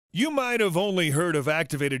You might have only heard of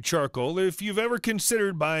activated charcoal if you've ever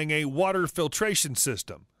considered buying a water filtration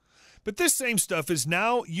system. But this same stuff is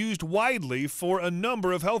now used widely for a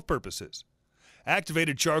number of health purposes.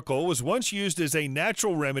 Activated charcoal was once used as a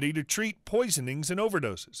natural remedy to treat poisonings and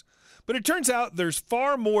overdoses. But it turns out there's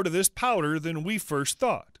far more to this powder than we first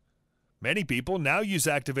thought. Many people now use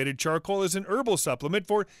activated charcoal as an herbal supplement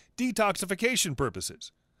for detoxification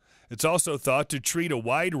purposes. It's also thought to treat a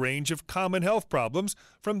wide range of common health problems,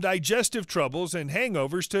 from digestive troubles and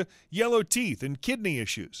hangovers to yellow teeth and kidney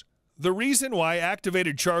issues. The reason why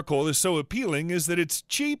activated charcoal is so appealing is that it's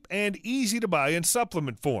cheap and easy to buy in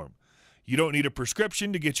supplement form. You don't need a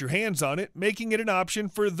prescription to get your hands on it, making it an option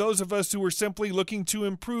for those of us who are simply looking to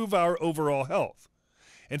improve our overall health.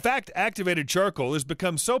 In fact, activated charcoal has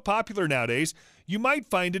become so popular nowadays, you might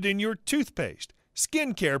find it in your toothpaste,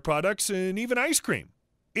 skincare products, and even ice cream.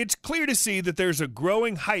 It's clear to see that there's a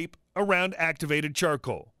growing hype around activated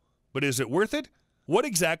charcoal. But is it worth it? What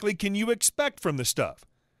exactly can you expect from the stuff?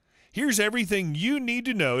 Here's everything you need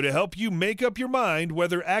to know to help you make up your mind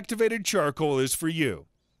whether activated charcoal is for you.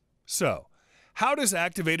 So, how does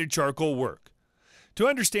activated charcoal work? To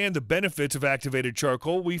understand the benefits of activated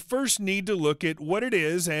charcoal, we first need to look at what it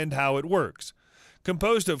is and how it works.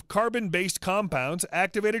 Composed of carbon-based compounds,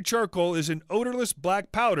 activated charcoal is an odorless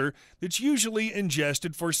black powder that's usually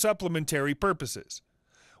ingested for supplementary purposes.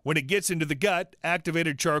 When it gets into the gut,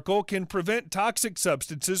 activated charcoal can prevent toxic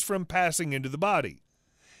substances from passing into the body.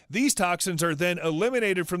 These toxins are then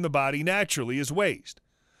eliminated from the body naturally as waste.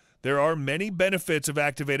 There are many benefits of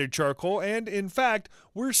activated charcoal, and in fact,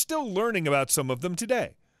 we're still learning about some of them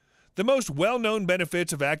today. The most well-known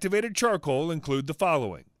benefits of activated charcoal include the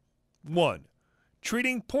following. 1.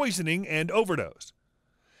 Treating poisoning and overdose.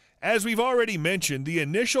 As we've already mentioned, the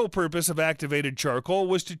initial purpose of activated charcoal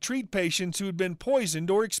was to treat patients who had been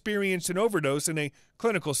poisoned or experienced an overdose in a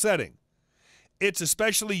clinical setting. It's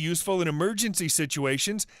especially useful in emergency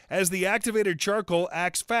situations, as the activated charcoal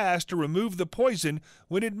acts fast to remove the poison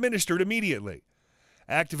when administered immediately.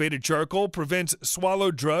 Activated charcoal prevents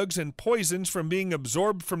swallowed drugs and poisons from being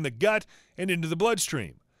absorbed from the gut and into the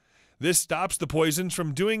bloodstream. This stops the poisons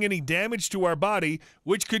from doing any damage to our body,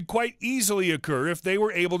 which could quite easily occur if they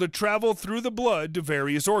were able to travel through the blood to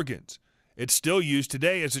various organs. It's still used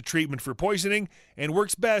today as a treatment for poisoning and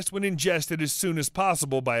works best when ingested as soon as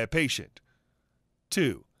possible by a patient.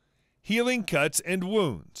 2. Healing cuts and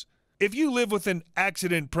wounds. If you live with an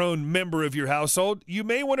accident-prone member of your household, you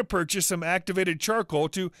may want to purchase some activated charcoal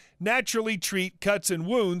to naturally treat cuts and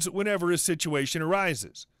wounds whenever a situation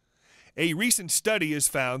arises. A recent study has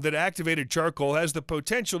found that activated charcoal has the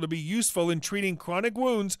potential to be useful in treating chronic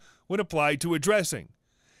wounds when applied to a dressing.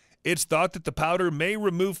 It's thought that the powder may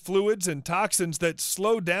remove fluids and toxins that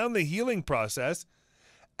slow down the healing process.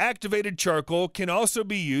 Activated charcoal can also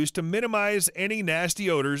be used to minimize any nasty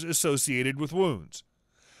odors associated with wounds.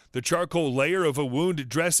 The charcoal layer of a wound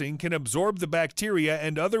dressing can absorb the bacteria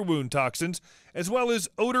and other wound toxins, as well as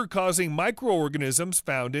odor-causing microorganisms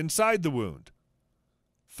found inside the wound.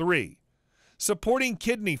 3. Supporting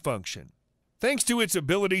kidney function. Thanks to its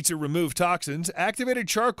ability to remove toxins, activated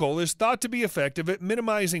charcoal is thought to be effective at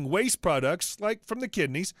minimizing waste products, like from the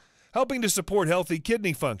kidneys, helping to support healthy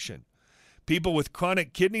kidney function. People with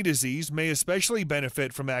chronic kidney disease may especially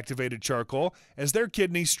benefit from activated charcoal, as their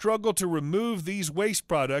kidneys struggle to remove these waste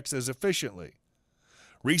products as efficiently.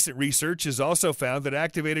 Recent research has also found that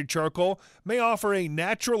activated charcoal may offer a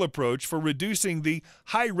natural approach for reducing the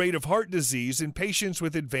high rate of heart disease in patients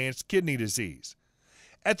with advanced kidney disease.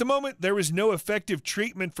 At the moment, there is no effective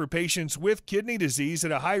treatment for patients with kidney disease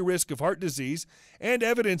at a high risk of heart disease, and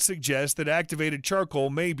evidence suggests that activated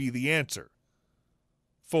charcoal may be the answer.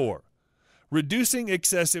 4. Reducing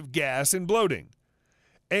excessive gas and bloating.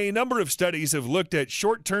 A number of studies have looked at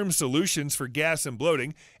short-term solutions for gas and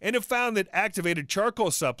bloating and have found that activated charcoal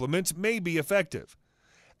supplements may be effective.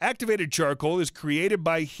 Activated charcoal is created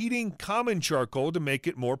by heating common charcoal to make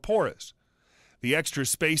it more porous. The extra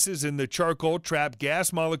spaces in the charcoal trap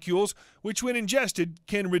gas molecules, which when ingested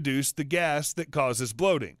can reduce the gas that causes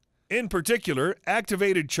bloating. In particular,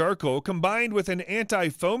 activated charcoal combined with an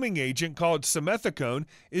anti-foaming agent called simethicone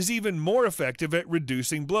is even more effective at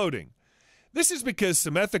reducing bloating. This is because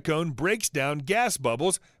simethicone breaks down gas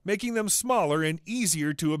bubbles, making them smaller and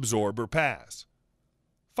easier to absorb or pass.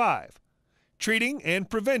 5. Treating and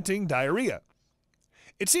preventing diarrhea.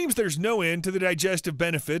 It seems there's no end to the digestive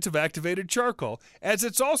benefits of activated charcoal, as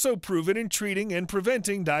it's also proven in treating and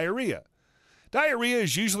preventing diarrhea. Diarrhea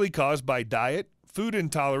is usually caused by diet, food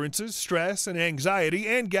intolerances, stress and anxiety,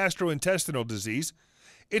 and gastrointestinal disease.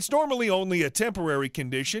 It's normally only a temporary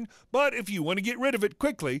condition, but if you want to get rid of it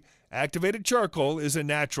quickly, activated charcoal is a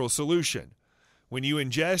natural solution. When you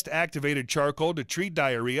ingest activated charcoal to treat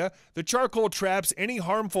diarrhea, the charcoal traps any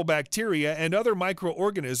harmful bacteria and other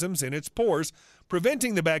microorganisms in its pores,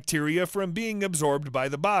 preventing the bacteria from being absorbed by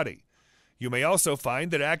the body. You may also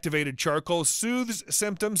find that activated charcoal soothes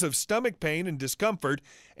symptoms of stomach pain and discomfort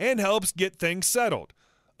and helps get things settled.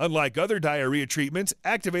 Unlike other diarrhea treatments,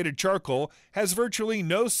 activated charcoal has virtually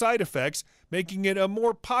no side effects, making it a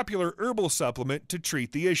more popular herbal supplement to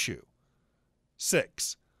treat the issue.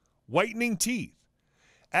 6. Whitening teeth.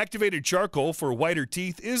 Activated charcoal for whiter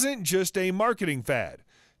teeth isn't just a marketing fad.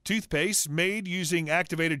 Toothpastes made using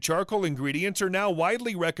activated charcoal ingredients are now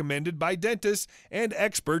widely recommended by dentists and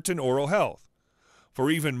experts in oral health. For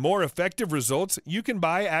even more effective results, you can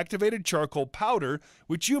buy activated charcoal powder,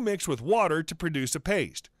 which you mix with water to produce a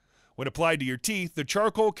paste. When applied to your teeth, the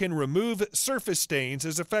charcoal can remove surface stains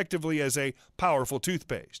as effectively as a powerful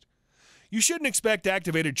toothpaste. You shouldn't expect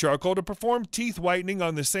activated charcoal to perform teeth whitening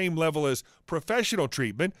on the same level as professional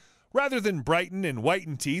treatment. Rather than brighten and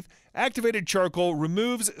whiten teeth, activated charcoal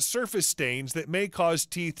removes surface stains that may cause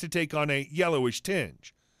teeth to take on a yellowish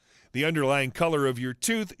tinge. The underlying color of your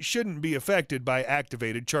tooth shouldn't be affected by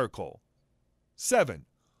activated charcoal. 7.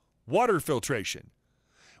 Water filtration.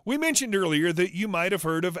 We mentioned earlier that you might have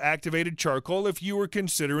heard of activated charcoal if you were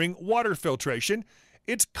considering water filtration.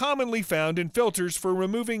 It's commonly found in filters for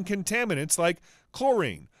removing contaminants like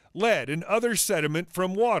chlorine, lead, and other sediment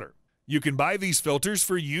from water. You can buy these filters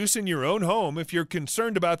for use in your own home if you're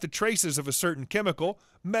concerned about the traces of a certain chemical,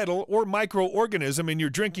 metal, or microorganism in your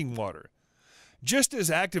drinking water. Just as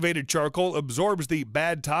activated charcoal absorbs the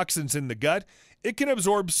bad toxins in the gut, it can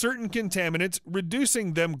absorb certain contaminants,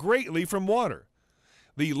 reducing them greatly from water.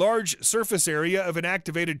 The large surface area of an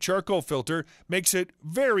activated charcoal filter makes it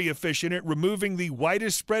very efficient at removing the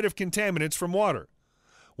widest spread of contaminants from water.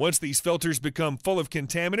 Once these filters become full of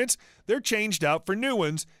contaminants, they're changed out for new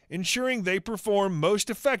ones, ensuring they perform most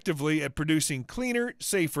effectively at producing cleaner,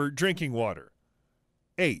 safer drinking water.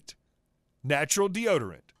 8. Natural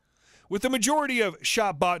deodorant. With the majority of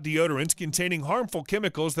shop-bought deodorants containing harmful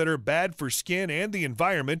chemicals that are bad for skin and the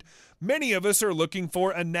environment, many of us are looking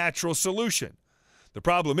for a natural solution. The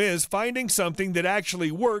problem is, finding something that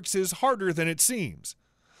actually works is harder than it seems.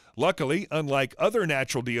 Luckily, unlike other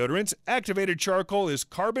natural deodorants, activated charcoal is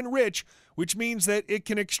carbon-rich, which means that it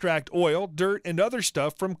can extract oil, dirt, and other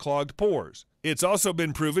stuff from clogged pores. It's also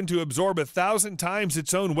been proven to absorb 1,000 times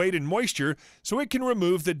its own weight in moisture, so it can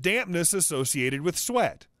remove the dampness associated with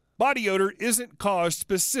sweat. Body odor isn't caused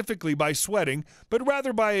specifically by sweating, but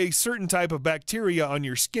rather by a certain type of bacteria on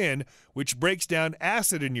your skin, which breaks down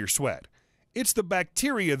acid in your sweat. It's the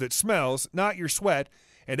bacteria that smells, not your sweat,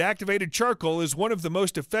 and activated charcoal is one of the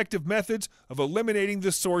most effective methods of eliminating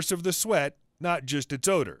the source of the sweat, not just its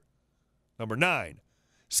odor. Number 9.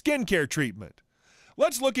 Skincare treatment.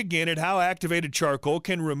 Let's look again at how activated charcoal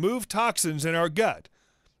can remove toxins in our gut.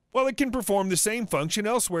 Well, it can perform the same function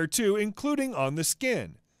elsewhere too, including on the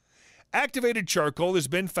skin. Activated charcoal has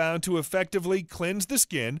been found to effectively cleanse the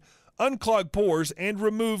skin, unclog pores, and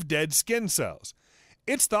remove dead skin cells.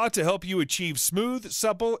 It's thought to help you achieve smooth,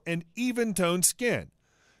 supple, and even-toned skin.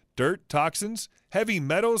 Dirt, toxins, heavy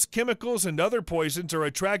metals, chemicals, and other poisons are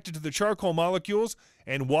attracted to the charcoal molecules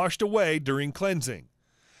and washed away during cleansing.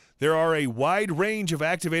 There are a wide range of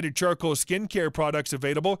activated charcoal skincare products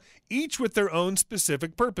available, each with their own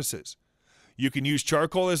specific purposes. You can use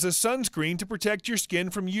charcoal as a sunscreen to protect your skin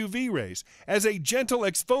from UV rays, as a gentle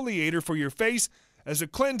exfoliator for your face, as a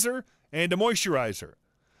cleanser, and a moisturizer.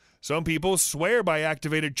 Some people swear by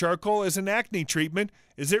activated charcoal as an acne treatment,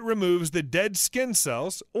 as it removes the dead skin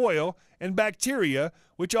cells, oil, and bacteria,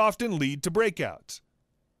 which often lead to breakouts.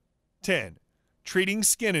 10. Treating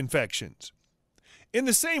skin infections. In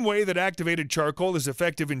the same way that activated charcoal is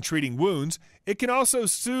effective in treating wounds, it can also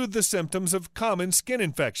soothe the symptoms of common skin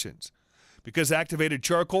infections. Because activated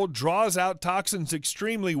charcoal draws out toxins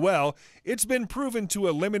extremely well, it's been proven to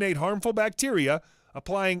eliminate harmful bacteria.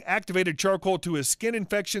 Applying activated charcoal to a skin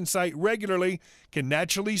infection site regularly can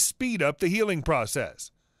naturally speed up the healing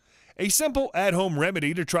process. A simple at-home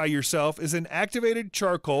remedy to try yourself is an activated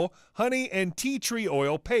charcoal, honey, and tea tree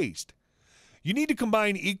oil paste. You need to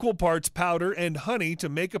combine equal parts powder and honey to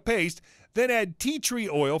make a paste, then add tea tree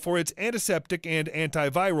oil for its antiseptic and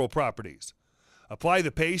antiviral properties. Apply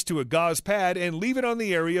the paste to a gauze pad and leave it on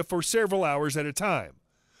the area for several hours at a time.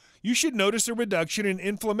 You should notice a reduction in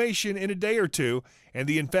inflammation in a day or two, and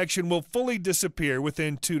the infection will fully disappear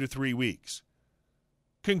within 2 to 3 weeks.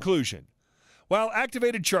 Conclusion. While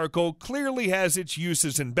activated charcoal clearly has its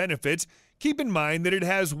uses and benefits, keep in mind that it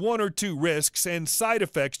has one or two risks and side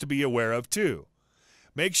effects to be aware of too.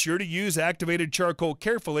 Make sure to use activated charcoal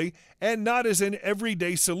carefully and not as an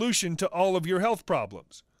everyday solution to all of your health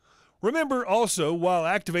problems. Remember also, while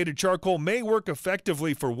activated charcoal may work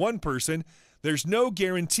effectively for one person, there's no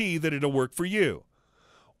guarantee that it'll work for you.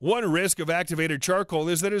 One risk of activated charcoal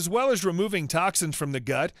is that as well as removing toxins from the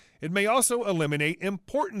gut, it may also eliminate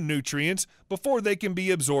important nutrients before they can be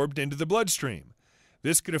absorbed into the bloodstream.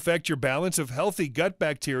 This could affect your balance of healthy gut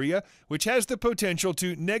bacteria, which has the potential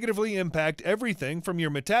to negatively impact everything from your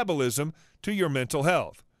metabolism to your mental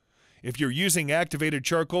health. If you're using activated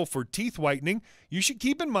charcoal for teeth whitening, you should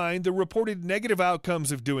keep in mind the reported negative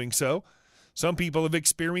outcomes of doing so. Some people have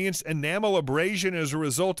experienced enamel abrasion as a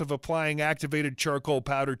result of applying activated charcoal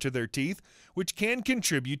powder to their teeth, which can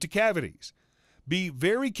contribute to cavities. Be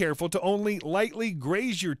very careful to only lightly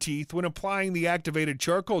graze your teeth when applying the activated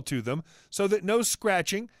charcoal to them so that no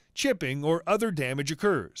scratching, chipping, or other damage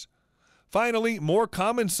occurs. Finally, more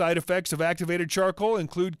common side effects of activated charcoal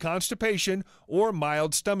include constipation or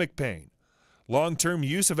mild stomach pain. Long-term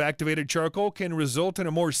use of activated charcoal can result in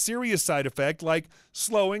a more serious side effect like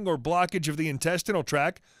slowing or blockage of the intestinal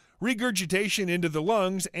tract, regurgitation into the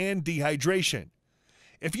lungs, and dehydration.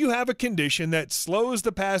 If you have a condition that slows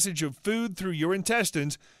the passage of food through your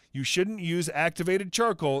intestines, you shouldn't use activated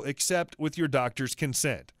charcoal except with your doctor's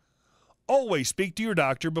consent. Always speak to your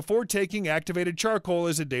doctor before taking activated charcoal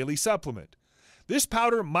as a daily supplement. This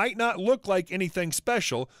powder might not look like anything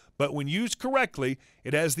special, but when used correctly,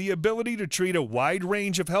 it has the ability to treat a wide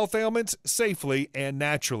range of health ailments safely and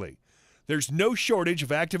naturally. There's no shortage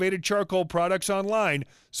of activated charcoal products online,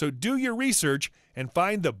 so do your research and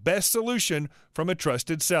find the best solution from a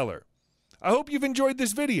trusted seller. I hope you've enjoyed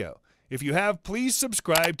this video. If you have, please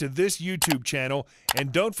subscribe to this YouTube channel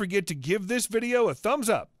and don't forget to give this video a thumbs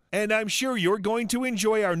up. And I'm sure you're going to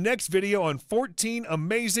enjoy our next video on 14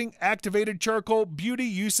 amazing activated charcoal beauty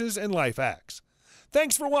uses and life hacks.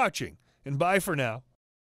 Thanks for watching, and bye for now.